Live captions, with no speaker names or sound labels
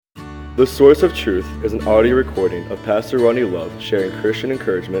The Source of Truth is an audio recording of Pastor Ronnie Love sharing Christian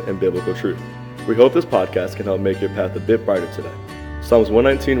encouragement and biblical truth. We hope this podcast can help make your path a bit brighter today. Psalms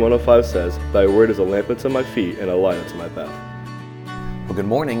 119:105 says, "Thy word is a lamp unto my feet and a light unto my path." Well, good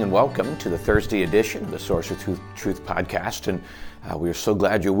morning and welcome to the Thursday edition of the Source of Truth podcast. And we are so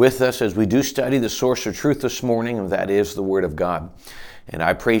glad you're with us as we do study the Source of Truth this morning, and that is the Word of God. And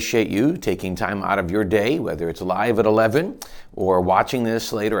I appreciate you taking time out of your day, whether it's live at 11 or watching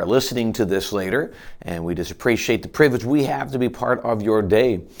this later or listening to this later. And we just appreciate the privilege we have to be part of your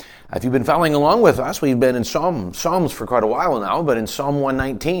day. If you've been following along with us, we've been in Psalms for quite a while now, but in Psalm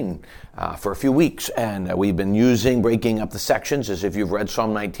 119 for a few weeks. And we've been breaking up the sections. As if you've read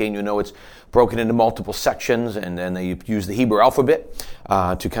Psalm 19, you know it's broken into multiple sections, and then they use the Hebrew alphabet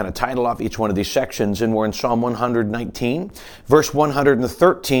to kind of title off each one of these sections. And we're in Psalm 119, verse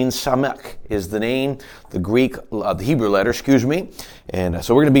 113. Samek is the name, the Hebrew letter, And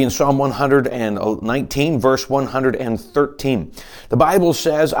so we're going to be in Psalm 119, verse 113. The Bible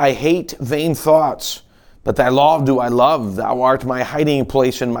says, "I hate vain thoughts, but thy law do I love. Thou art my hiding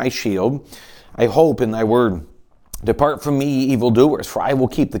place and my shield. I hope in thy word. Depart from me, ye evildoers, for I will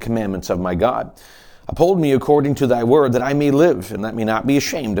keep the commandments of my God. Uphold me according to thy word, that I may live, and let me not be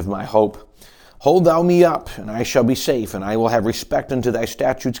ashamed of my hope. Hold thou me up, and I shall be safe, and I will have respect unto thy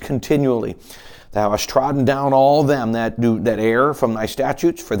statutes continually. Thou hast trodden down all them that err from thy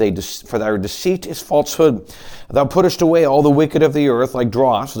statutes, for thy deceit is falsehood. Thou puttest away all the wicked of the earth like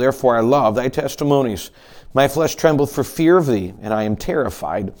dross, therefore I love thy testimonies. My flesh trembleth for fear of thee, and I am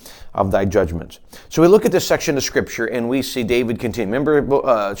terrified of thy judgments." So we look at this section of Scripture, and we see David continue.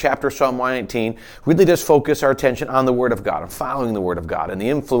 Remember, chapter Psalm 119 really does focus our attention on the Word of God, and following the Word of God, and the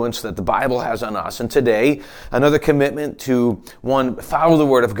influence that the Bible has on us. And today, another commitment to, one, follow the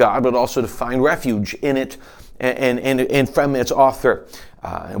Word of God, but also to find refuge in it and from its author.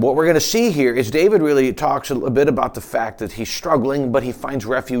 And what we're going to see here is David really talks a bit about the fact that he's struggling, but he finds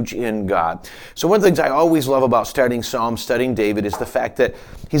refuge in God. So one of the things I always love about studying Psalms, studying David, is the fact that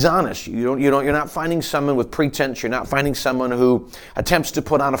he's honest. You're not finding someone with pretense. You're not finding someone who attempts to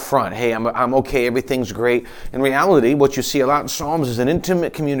put on a front. Hey, I'm okay. Everything's great. In reality, what you see a lot in Psalms is an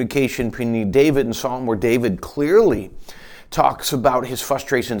intimate communication between David and Psalm, where David clearly talks about his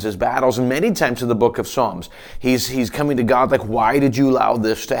frustrations, his battles, and many times in the book of Psalms, he's coming to God like, why did you allow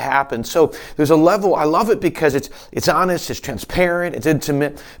this to happen? So there's a level, I love it because it's honest, it's transparent, it's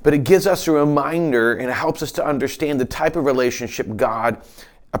intimate, but it gives us a reminder and it helps us to understand the type of relationship God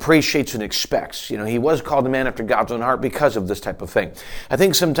appreciates and expects. He was called a man after God's own heart because of this type of thing. I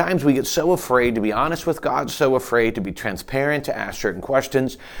think sometimes we get so afraid to be honest with God, so afraid to be transparent, to ask certain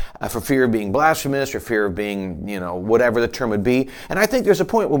questions, for fear of being blasphemous or fear of being, whatever the term would be. And I think there's a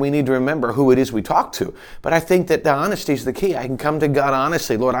point where we need to remember who it is we talk to. But I think that the honesty is the key. I can come to God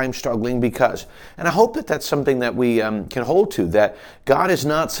honestly, Lord, I'm struggling because. And I hope that that's something that we can hold to, that God is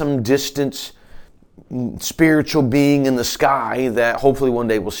not some distant spiritual being in the sky that hopefully one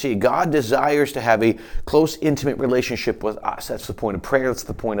day we'll see. God desires to have a close, intimate relationship with us. That's the point of prayer. That's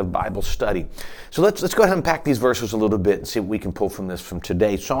the point of Bible study. So let's go ahead and unpack these verses a little bit and see what we can pull from this from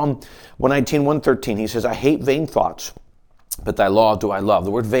today. Psalm 119, 113, he says, "I hate vain thoughts, but thy law do I love."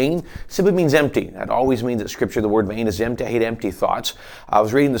 The word vain simply means empty. That always means that Scripture, the word vain is empty. I hate empty thoughts. I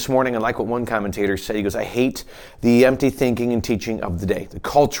was reading this morning, and like what one commentator said, he goes, "I hate the empty thinking and teaching of the day, the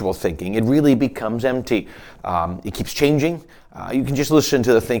cultural thinking. It really becomes empty. It keeps changing. You can just listen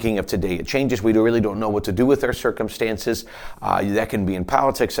to the thinking of today. It changes. We really don't know what to do with our circumstances. That can be in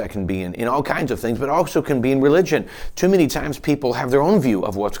politics. That can be in all kinds of things, but also can be in religion. Too many times people have their own view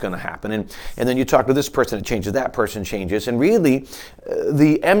of what's going to happen. And then you talk to this person, it changes. That person changes. And really,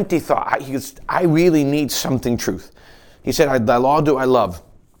 the empty thought, I really need something truth. He said, "Thy law do I love."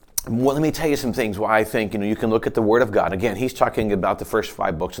 Well, let me tell you some things why I think, you can look at the Word of God. Again, he's talking about the first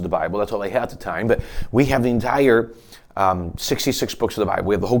 5 books of the Bible. That's all they had at the time. But we have the entire 66 books of the Bible.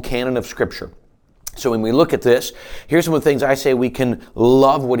 We have the whole canon of Scripture. So when we look at this, here's some of the things I say we can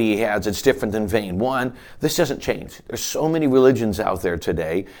love what he has. It's different than vain. One, this doesn't change. There's so many religions out there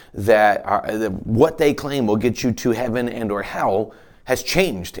today that what they claim will get you to heaven and or hell has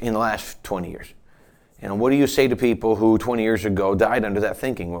changed in the last 20 years. And what do you say to people who 20 years ago died under that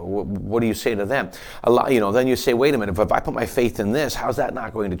thinking? What do you say to them? Then you say, wait a minute, if I put my faith in this, how's that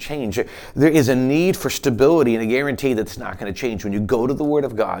not going to change? There is a need for stability and a guarantee that it's not going to change. When you go to the Word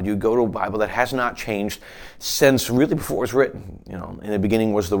of God, you go to a Bible that has not changed since really before it was written. In the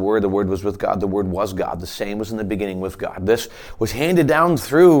beginning was the Word was with God, the Word was God. The same was in the beginning with God. This was handed down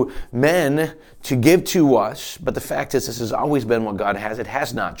through men to give to us, but the fact is this has always been what God has. It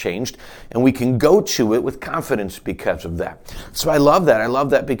has not changed, and we can go to to it with confidence because of that. So I love that. I love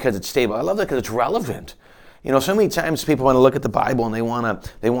that because it's stable. I love that because it's relevant. You know, so many times people want to look at the Bible and they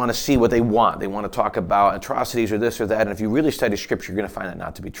want to see what they want. They want to talk about atrocities or this or that. And if you really study Scripture, you're going to find that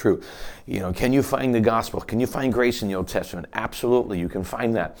not to be true. You know, can you find the gospel? Can you find grace in the Old Testament? Absolutely, you can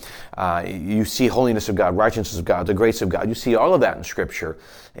find that. You see holiness of God, righteousness of God, the grace of God. You see all of that in Scripture.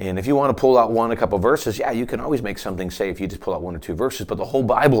 And if you want to pull out a couple verses, yeah, you can always make something say if you just pull out 1 or 2 verses. But the whole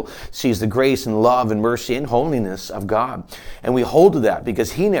Bible sees the grace and love and mercy and holiness of God. And we hold to that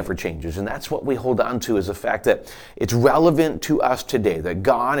because He never changes. And that's what we hold on to, is the fact that it's relevant to us today, that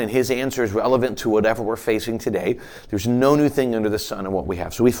God and His answer is relevant to whatever we're facing today. There's no new thing under the sun in what we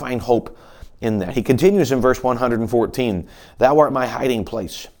have. So we find hope in that. He continues in verse 114, "Thou art my hiding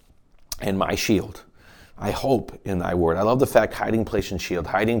place and my shield. I hope in thy word." I love the fact, hiding place and shield.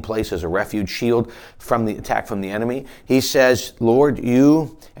 Hiding place is a refuge, shield from the attack from the enemy. He says, Lord,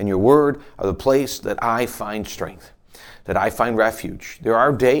 you and your word are the place that I find strength, that I find refuge. There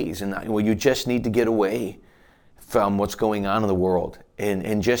are days where you just need to get away from what's going on in the world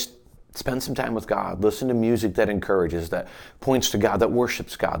and just spend some time with God. Listen to music that encourages, that points to God, that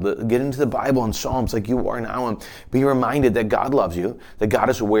worships God. Get into the Bible and Psalms like you are now and be reminded that God loves you, that God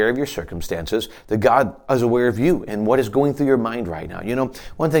is aware of your circumstances, that God is aware of you and what is going through your mind right now. You know,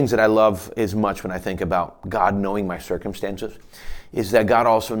 one of the things that I love as much when I think about God knowing my circumstances is that God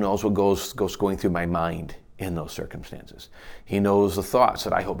also knows what goes going through my mind in those circumstances. He knows the thoughts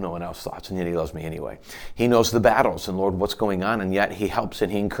that I hope no one else thoughts, and yet He loves me anyway. He knows the battles and, Lord, what's going on, and yet He helps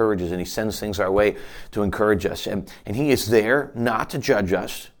and He encourages and He sends things our way to encourage us. And He is there not to judge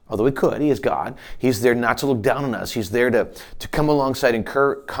us, although He could. He is God. He's there not to look down on us. He's there to come alongside and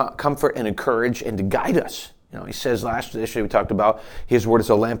comfort and encourage and to guide us. You know, He says last issue we talked about, His word is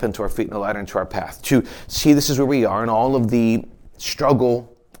a lamp unto our feet and a light unto our path. To see this is where we are and all of the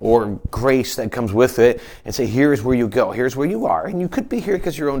struggle or grace that comes with it, and say, here's where you go, here's where you are. And you could be here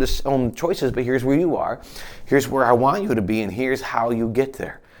because your own choices, but here's where you are. Here's where I want you to be, and here's how you get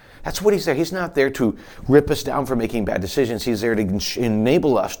there. That's what He's there. He's not there to rip us down for making bad decisions. He's there to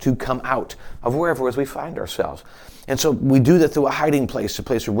enable us to come out of wherever as we find ourselves. And so we do that through a hiding place, a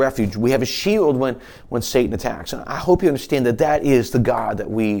place of refuge. We have a shield when Satan attacks. And I hope you understand that that is the God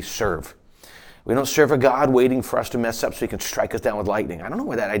that we serve. We don't serve a God waiting for us to mess up so He can strike us down with lightning. I don't know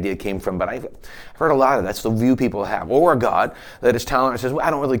where that idea came from, but I've heard a lot of that's the view people have. Or a God that is tolerant and says, well, I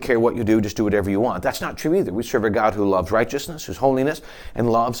don't really care what you do, just do whatever you want. That's not true either. We serve a God who loves righteousness, who's holiness,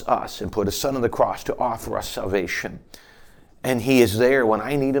 and loves us, and put His Son on the cross to offer us salvation. And He is there when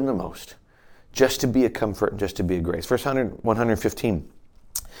I need Him the most, just to be a comfort and just to be a grace. Verse 115.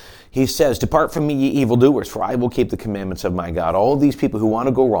 He says, depart from me, ye evildoers, for I will keep the commandments of my God. All these people who want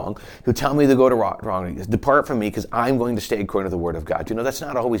to go wrong, who tell me to go to wrong, depart from me because I'm going to stay according to the word of God. You know, that's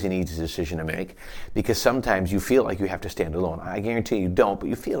not always an easy decision to make because sometimes you feel like you have to stand alone. I guarantee you don't, but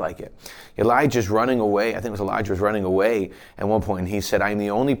you feel like it. Elijah's running away. I think it was Elijah was running away at one point, and he said, I'm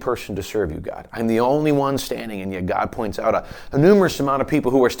the only person to serve you, God. I'm the only one standing, and yet God points out a numerous amount of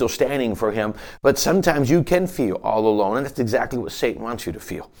people who are still standing for Him, but sometimes you can feel all alone, and that's exactly what Satan wants you to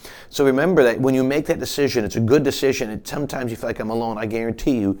feel. So remember that when you make that decision, it's a good decision, and sometimes you feel like I'm alone. I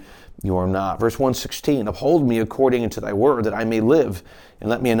guarantee you, you are not. Verse 116, uphold me according to thy word, that I may live, and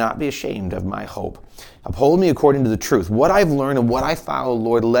let me not be ashamed of my hope. Uphold me according to the truth. What I've learned and what I follow,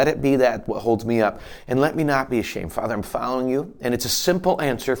 Lord, let it be that what holds me up, and let me not be ashamed. Father, I'm following you, and it's a simple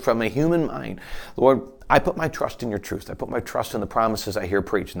answer from a human mind. Lord, I put my trust in your truth. I put my trust in the promises I hear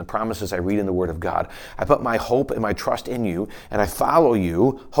preached and the promises I read in the Word of God. I put my hope and my trust in you, and I follow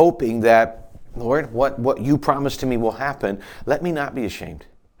you, hoping that, Lord, what you promised to me will happen. Let me not be ashamed.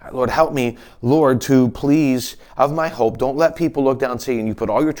 Lord, help me, Lord, to please of my hope. Don't let people look down and say, you put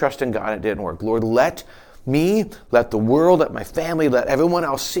all your trust in God, and it didn't work. Lord, let me, let the world, let my family, let everyone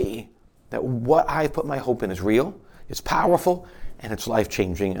else see that what I put my hope in is real, it's powerful, and it's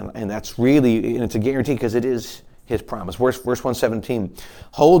life-changing, and that's really, and it's a guarantee because it is His promise. Verse 117,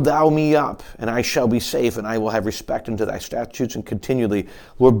 hold thou me up, and I shall be safe, and I will have respect unto thy statutes, and continually,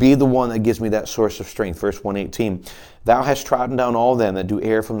 Lord, be the one that gives me that source of strength. Verse 118, thou hast trodden down all them that do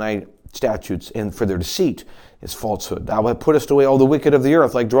err from thy statutes, and for their deceit is falsehood. Thou hast puttest away all the wicked of the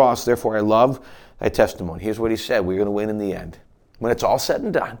earth like dross, therefore I love thy testimony. Here's what He said, we're going to win in the end. When it's all said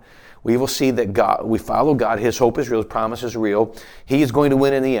and done, we will see that we follow God. His hope is real. His promise is real. He is going to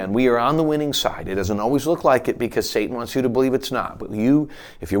win in the end. We are on the winning side. It doesn't always look like it because Satan wants you to believe it's not. But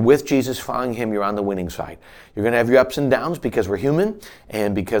if you're with Jesus, following him, you're on the winning side. You're going to have your ups and downs because we're human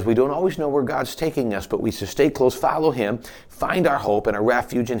and because we don't always know where God's taking us. But we should stay close, follow him, find our hope and our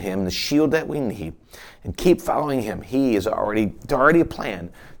refuge in him, the shield that we need, and keep following him. He is already a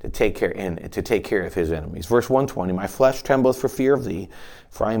plan to take care of his enemies. Verse 120, my flesh trembleth for fear of thee,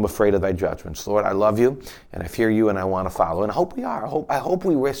 for I am afraid of thy judgments. Lord, I love you, and I fear you, and I want to follow. And I hope we are. I hope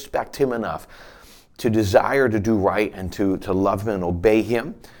we respect him enough to desire to do right and to love him and obey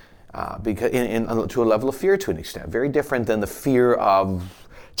him, because to a level of fear to an extent. Very different than the fear of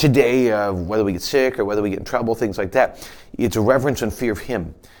today, of whether we get sick or whether we get in trouble, things like that. It's a reverence and fear of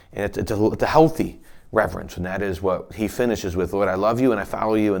him, and it's a healthy reverence, and that is what he finishes with. Lord, I love you and I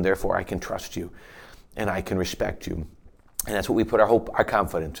follow you, and therefore I can trust you and I can respect you. And that's what we put our hope, our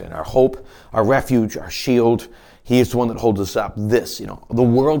confidence in. Our hope, our refuge, our shield. He is the one that holds us up. The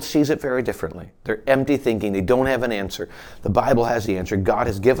world sees it very differently. They're empty thinking. They don't have an answer. The Bible has the answer. God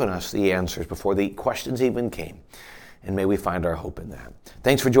has given us the answers before the questions even came. And may we find our hope in that.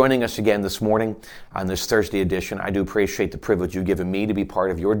 Thanks for joining us again this morning on this Thursday edition. I do appreciate the privilege you've given me to be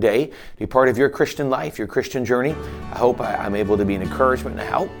part of your day, to be part of your Christian life, your Christian journey. I hope I'm able to be an encouragement and a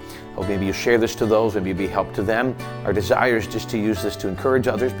help. Hope maybe you share this to those, maybe be help to them. Our desire is just to use this to encourage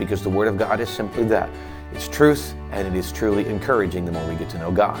others, because the Word of God is simply that. It's truth, and it is truly encouraging the more we get to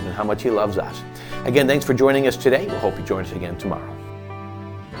know God and how much he loves us. Again, thanks for joining us today. We hope you join us again tomorrow.